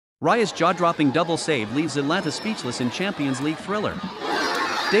Raya's jaw-dropping double save leaves Atlanta speechless in Champions League thriller.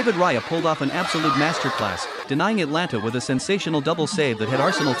 David Raya pulled off an absolute masterclass, denying Atlanta with a sensational double save that had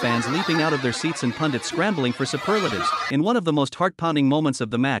Arsenal fans leaping out of their seats and pundits scrambling for superlatives. In one of the most heart-pounding moments of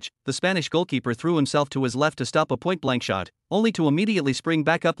the match, the Spanish goalkeeper threw himself to his left to stop a point-blank shot, only to immediately spring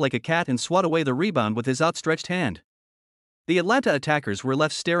back up like a cat and swat away the rebound with his outstretched hand. The Atlanta attackers were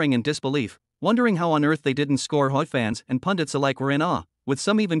left staring in disbelief, wondering how on earth they didn't score. Fans and pundits alike were in awe, with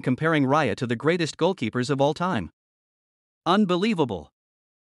some even comparing Raya to the greatest goalkeepers of all time. Unbelievable.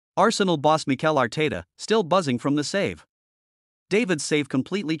 Arsenal boss Mikel Arteta, still buzzing from the save. David's save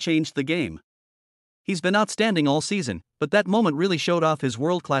completely changed the game. He's been outstanding all season, but that moment really showed off his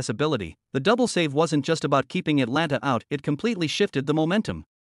world-class ability. The double save wasn't just about keeping Atlanta out, it completely shifted the momentum.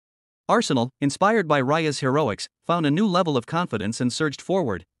 Arsenal, inspired by Raya's heroics, found a new level of confidence and surged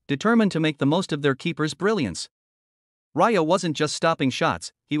forward, determined to make the most of their keeper's brilliance. Raya wasn't just stopping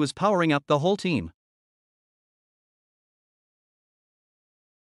shots, he was powering up the whole team.